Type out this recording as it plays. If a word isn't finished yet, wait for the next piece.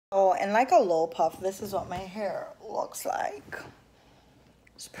Oh, and like a low puff, this is what my hair looks like.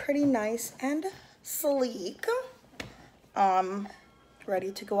 It's pretty nice and sleek.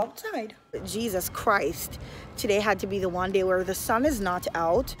 Ready to go outside. Jesus Christ, today had to be the one day where the sun is not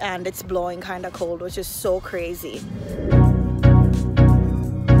out and it's blowing kind of cold, which is so crazy.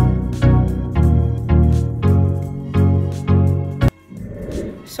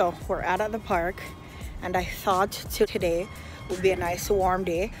 So we're out at the park, and I thought today would be a nice warm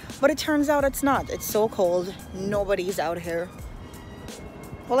day, but it turns out it's not. It's so cold, nobody's out here.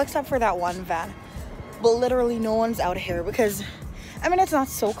 Well, except for that one van, but literally no one's out here because, I mean, it's not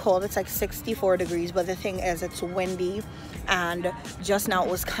so cold. It's like 64 degrees, but the thing is it's windy, and just now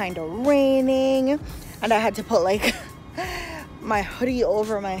it was kind of raining, and I had to put like my hoodie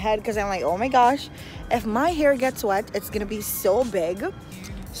over my head because I'm like, oh my gosh, if my hair gets wet, it's gonna be so big.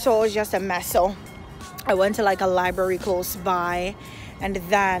 So it was just a mess. So I went to like a library close by, and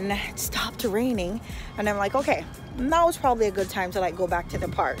then it stopped raining, and I'm like, okay, now is probably a good time to like go back to the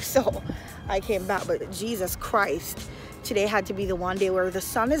park. So I came back, but Jesus Christ, today had to be the one day where the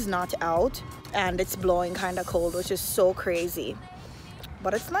sun is not out and it's blowing kind of cold, which is so crazy.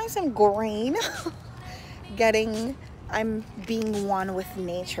 But it's nice and green. I'm being one with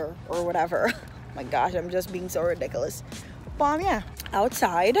nature or whatever. My gosh, I'm just being so ridiculous. But yeah,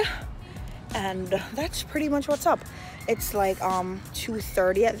 outside, and that's pretty much what's up. It's like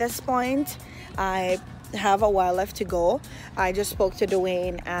 2:30 at this point. I have a while left to go. I just spoke to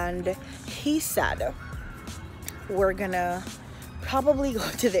Dwayne, and he said we're gonna probably go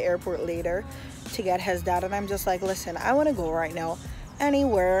to the airport later to get his dad, and I'm just like, listen, I want to go right now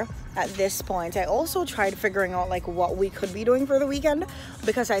anywhere at this point. I also tried figuring out like what we could be doing for the weekend,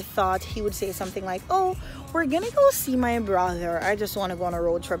 because I thought he would say something like, oh, we're gonna go see my brother, I just want to go on a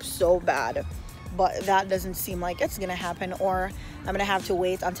road trip so bad. But that doesn't seem like it's gonna happen, or I'm gonna have to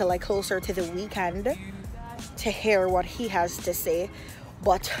wait until like closer to the weekend to hear what he has to say.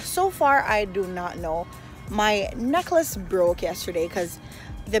 But so far I do not know. My necklace broke yesterday because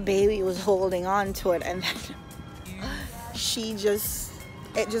the baby was holding on to it, and then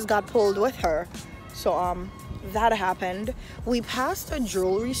it just got pulled with her. So that happened. We passed a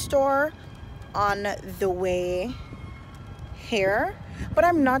jewelry store on the way here, but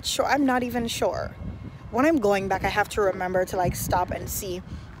I'm not even sure. When I'm going back, I have to remember to like stop and see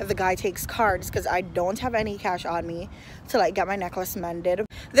if the guy takes cards, because I don't have any cash on me to like get my necklace mended.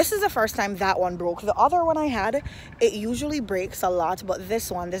 This is the first time that one broke. The other one I had, it usually breaks a lot, but this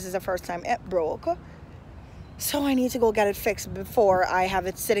is the first time it broke. So I need to go get it fixed before I have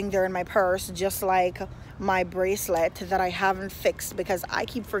it sitting there in my purse, just like my bracelet that I haven't fixed because I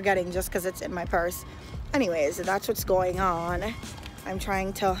keep forgetting just because it's in my purse. Anyways, that's what's going on. I'm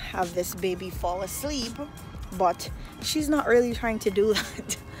trying to have this baby fall asleep, but she's not really trying to do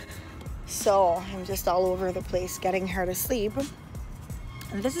that. So I'm just all over the place getting her to sleep.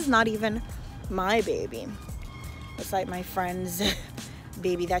 And this is not even my baby. It's like my friend's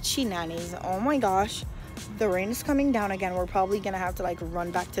baby that she nannies. Oh my gosh. The rain is coming down again. We're probably gonna have to like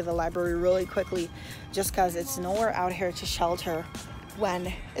run back to the library really quickly, just because it's nowhere out here to shelter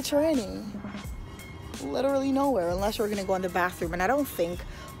when it's raining. Literally nowhere, unless we're gonna go in the bathroom, and I don't think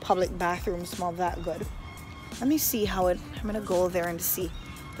public bathrooms smell that good. Let me see how I'm gonna go there and see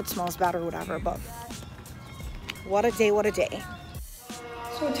if it smells bad or whatever. But what a day, what a day.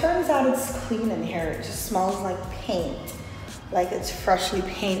 So it turns out it's clean in here. It just smells like paint, like it's freshly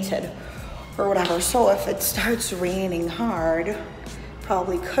painted or whatever. So if it starts raining hard,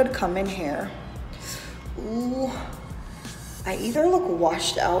 probably could come in here. Ooh, I either look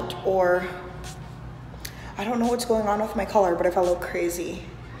washed out, or I don't know what's going on with my color, but if I look crazy,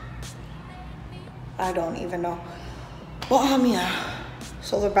 I don't even know. Well, yeah.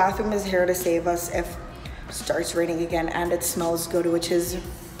 So the bathroom is here to save us if it starts raining again, and it smells good, which is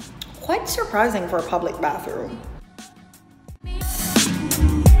quite surprising for a public bathroom.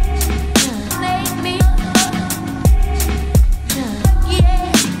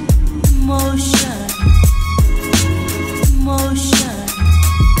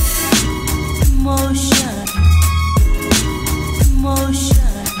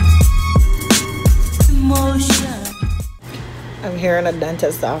 I'm here in a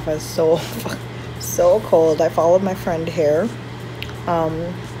dentist's office, so cold. I followed my friend here.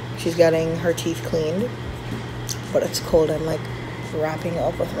 She's getting her teeth cleaned, but it's cold. I'm like wrapping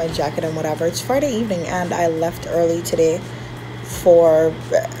up with my jacket and whatever. It's Friday evening, and I left early today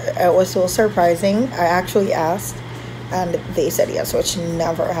it was so surprising. I actually asked, and they said yes, which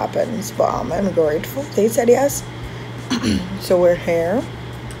never happens, but I'm grateful they said yes. So we're here.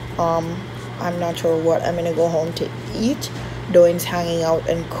 I'm not sure what I'm gonna go home to eat, Dwayne's hanging out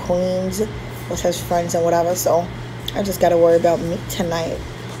in Queens with his friends and whatever, so I just gotta worry about me tonight,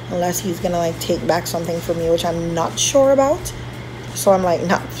 unless he's gonna like take back something from me, which I'm not sure about, so I'm like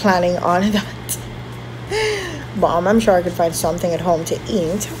not planning on that. But I'm sure I could find something at home to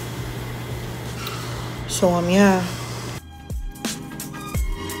eat. So yeah,